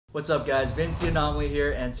What's up guys, Vince The Anomaly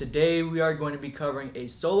here, and today we are going to be covering a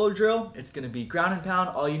solo drill. It's going to be ground and pound.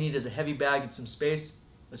 All you need is a heavy bag and some space.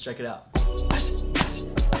 Let's check it out.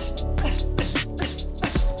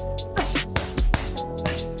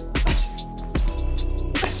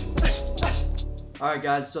 Alright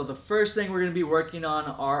guys, so the first thing we're going to be working on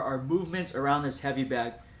are our movements around this heavy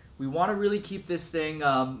bag. We want to really keep this thing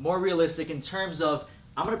more realistic in terms of,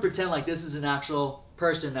 I'm going to pretend like this is an actual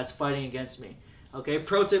person that's fighting against me. Okay,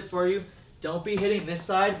 pro tip for you, don't be hitting this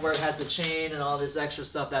side where it has the chain and all this extra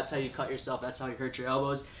stuff. That's how you cut yourself, that's how you hurt your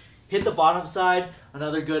elbows. Hit the bottom side.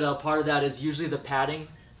 Another good part of that is usually the padding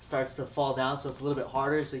starts to fall down, so it's a little bit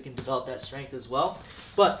harder, so you can develop that strength as well.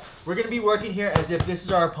 But we're going to be working here as if this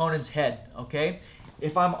is our opponent's head, okay?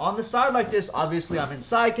 If I'm on the side like this, obviously I'm in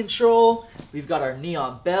side control. We've got our knee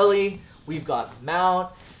on belly. We've got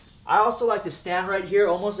mount. I also like to stand right here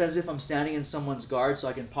almost as if I'm standing in someone's guard so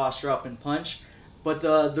I can posture up and punch. But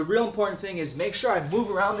the real important thing is make sure I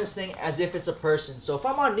move around this thing as if it's a person. So if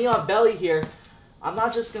I'm on knee on belly here, I'm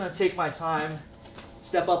not just going to take my time,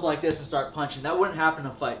 step up like this and start punching. That wouldn't happen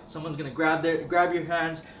in a fight. Someone's going to grab your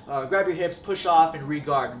hands, grab your hips, push off, and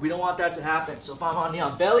re-guard. We don't want that to happen. So if I'm on knee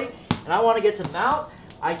on belly and I want to get to mount,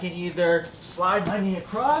 I can either slide my knee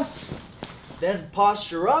across, then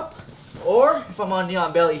posture up, or if I'm on knee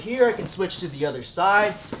on belly here, I can switch to the other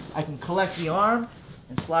side. I can collect the arm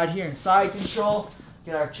and slide here in side control,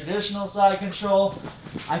 get our traditional side control.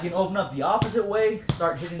 I can open up the opposite way,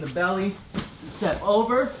 start hitting the belly, and step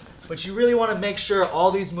over. But you really want to make sure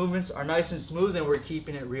all these movements are nice and smooth and we're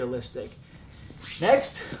keeping it realistic.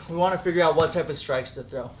 Next, we want to figure out what type of strikes to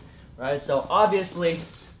throw, right? So obviously,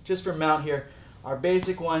 just for mount here, our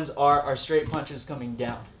basic ones are our straight punches coming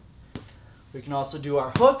down. We can also do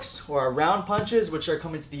our hooks or our round punches, which are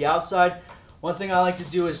coming to the outside. One thing I like to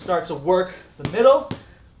do is start to work the middle,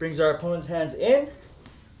 brings our opponent's hands in.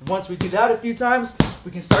 And once we do that a few times,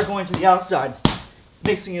 we can start going to the outside,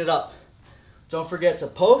 mixing it up. Don't forget to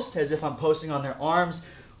post as if I'm posting on their arms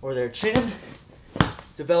or their chin.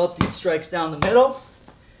 Develop these strikes down the middle.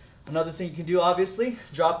 Another thing you can do, obviously,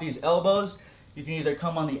 drop these elbows. You can either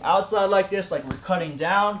come on the outside like this, like we're cutting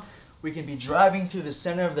down. We can be driving through the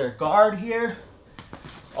center of their guard here.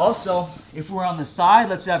 Also, if we're on the side,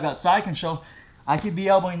 let's say I've got side control, I could be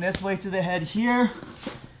elbowing this way to the head here.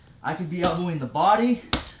 I could be elbowing the body.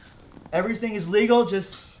 Everything is legal,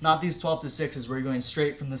 just not these 12 to 6s where you're going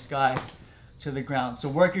straight from the sky to the ground. So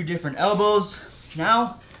work your different elbows.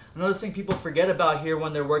 Now, another thing people forget about here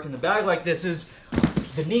when they're working the bag like this is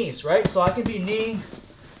the knees, right? So I could be kneeing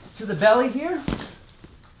to the belly here.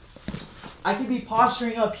 I could be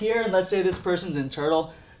posturing up here, and let's say this person's in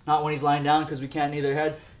turtle, not when he's lying down because we can't knee their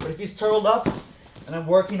head, but if he's turtled up and I'm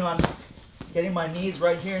working on getting my knees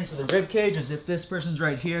right here into the rib cage as if this person's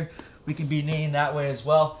right here, we can be kneeing that way as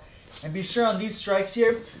well. And be sure on these strikes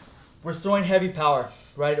here, we're throwing heavy power,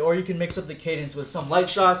 right? Or you can mix up the cadence with some light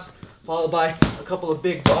shots followed by a couple of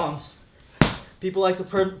big bombs. People like to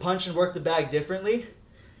punch and work the bag differently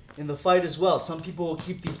in the fight as well. Some people will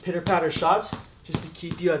keep these pitter-patter shots just to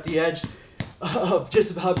keep you at the edge of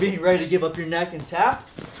just about being ready to give up your neck and tap.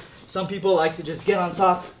 Some people like to just get on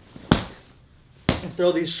top and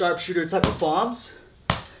throw these sharpshooter type of bombs.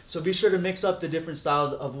 So be sure to mix up the different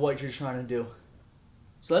styles of what you're trying to do.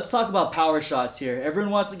 So let's talk about power shots here.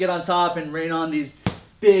 Everyone wants to get on top and rain on these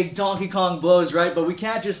big Donkey Kong blows, right? But we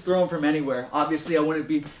can't just throw them from anywhere. Obviously, I wouldn't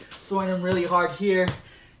be throwing them really hard here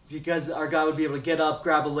because our guy would be able to get up,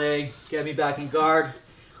 grab a leg, get me back in guard.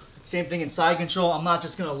 Same thing in side control. I'm not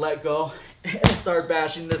just going to let go and start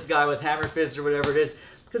bashing this guy with hammer fist or whatever it is,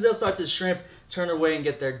 because they'll start to shrimp, turn away, and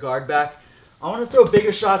get their guard back. I want to throw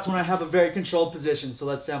bigger shots when I have a very controlled position. So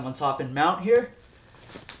let's say I'm on top and mount here.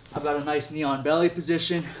 I've got a nice knee on belly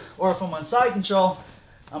position. Or if I'm on side control,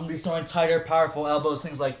 I'm going to be throwing tighter, powerful elbows,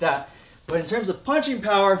 things like that. But in terms of punching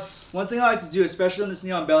power, one thing I like to do, especially on this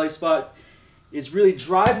knee on belly spot, is really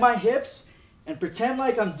drive my hips and pretend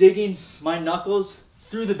like I'm digging my knuckles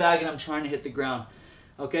through the bag and I'm trying to hit the ground.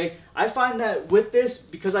 Okay, I find that with this,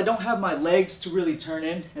 because I don't have my legs to really turn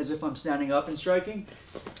in as if I'm standing up and striking,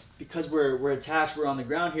 because we're attached, we're on the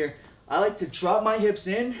ground here, I like to drop my hips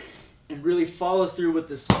in and really follow through with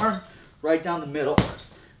this arm right down the middle.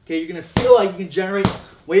 Okay, you're gonna feel like you can generate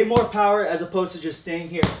way more power as opposed to just staying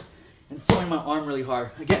here and throwing my arm really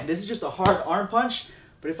hard. Again, this is just a hard arm punch,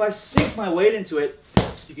 but if I sink my weight into it,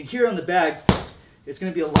 you can hear on the bag, it's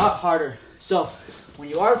gonna be a lot harder. So when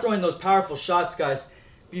you are throwing those powerful shots, guys,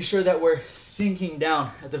 be sure that we're sinking down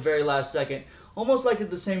at the very last second. Almost like at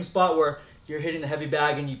the same spot where you're hitting the heavy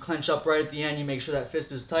bag and you clench up right at the end, you make sure that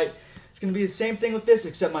fist is tight. It's gonna be the same thing with this,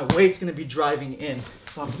 except my weight's gonna be driving in.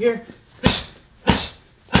 So I'm here,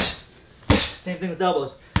 Same thing with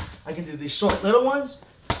elbows. I can do these short little ones,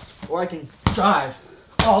 or I can drive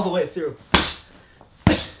all the way through.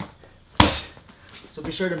 So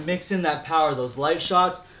be sure to mix in that power, those light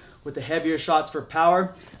shots with the heavier shots for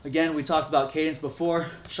power. Again, we talked about cadence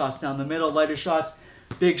before, shots down the middle, lighter shots,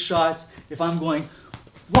 big shots. If I'm going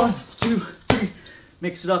 1, 2, 3,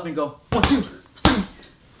 mix it up and go 1, 2, 3,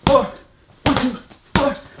 4, 1, 2,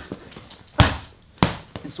 4,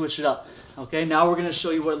 and switch it up. Okay, now we're gonna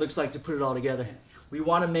show you what it looks like to put it all together. We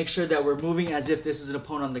wanna make sure that we're moving as if this is an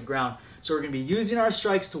opponent on the ground. So we're gonna be using our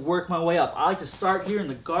strikes to work my way up. I like to start here in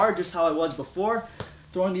the guard, just how I was before,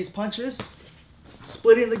 throwing these punches,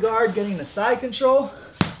 splitting the guard, getting the side control.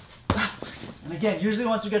 And again, usually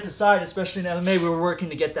once we get to side, especially in MMA, we're working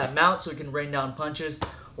to get that mount so we can rain down punches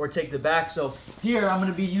or take the back. So here I'm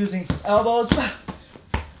gonna be using some elbows,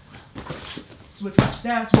 switch my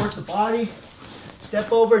stance, work the body,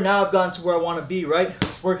 step over. Now I've gotten to where I wanna be, right?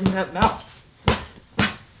 Working that mount.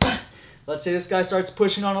 Let's say this guy starts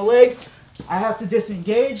pushing on a leg. I have to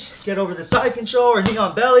disengage, get over the side control or knee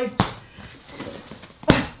on belly.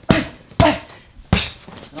 And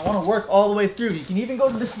I want to work all the way through. You can even go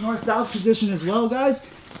to this north-south position as well, guys.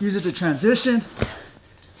 Use it to transition.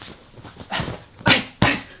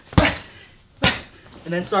 And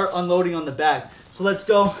then start unloading on the back. So let's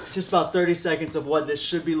go just about 30 seconds of what this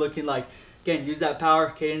should be looking like. Again, use that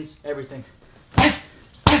power, cadence, everything.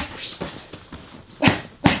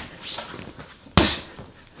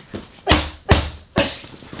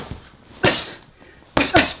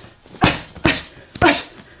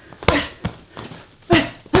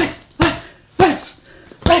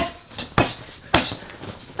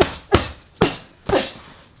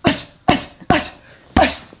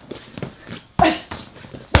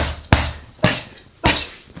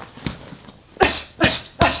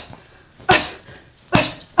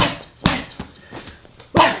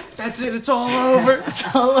 That's it, it's all over. It's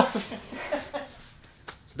all over.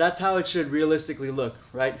 So that's how it should realistically look,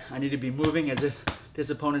 right? I need to be moving as if this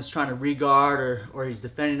opponent's trying to re-guard or he's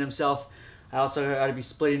defending himself. I also got to be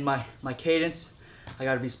splitting my cadence. I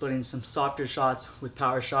got to be splitting some softer shots with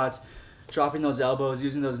power shots, dropping those elbows,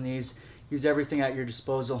 using those knees. Use everything at your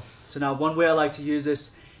disposal. So now one way I like to use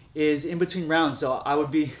this is in between rounds. So I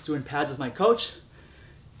would be doing pads with my coach.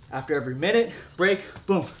 After every minute, break,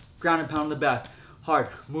 boom, ground and pound on the back. Hard,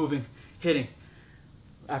 moving, hitting.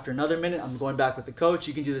 After another minute, I'm going back with the coach.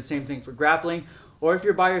 You can do the same thing for grappling. Or if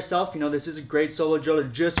you're by yourself, you know, this is a great solo drill to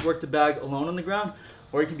just work the bag alone on the ground.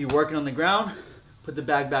 Or you can be working on the ground, put the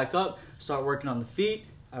bag back up, start working on the feet.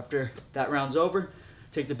 After that round's over,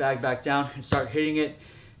 take the bag back down and start hitting it.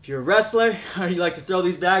 If you're a wrestler or you like to throw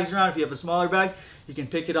these bags around, if you have a smaller bag, you can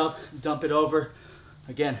pick it up, dump it over.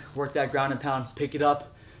 Again, work that ground and pound, pick it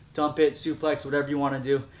up, dump it, suplex, whatever you want to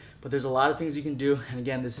do. But there's a lot of things you can do. And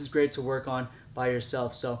again, this is great to work on by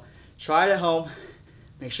yourself. So try it at home.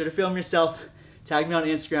 Make sure to film yourself. Tag me on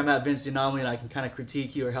Instagram at Vince The Anomaly and I can kind of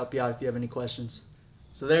critique you or help you out if you have any questions.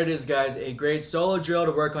 So there it is, guys. A great solo drill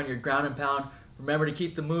to work on your ground and pound. Remember to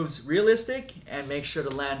keep the moves realistic and make sure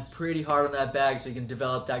to land pretty hard on that bag so you can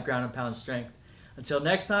develop that ground and pound strength. Until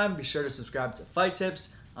next time, be sure to subscribe to Fight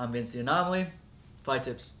Tips. I'm Vince The Anomaly. Fight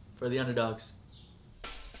Tips for the underdogs.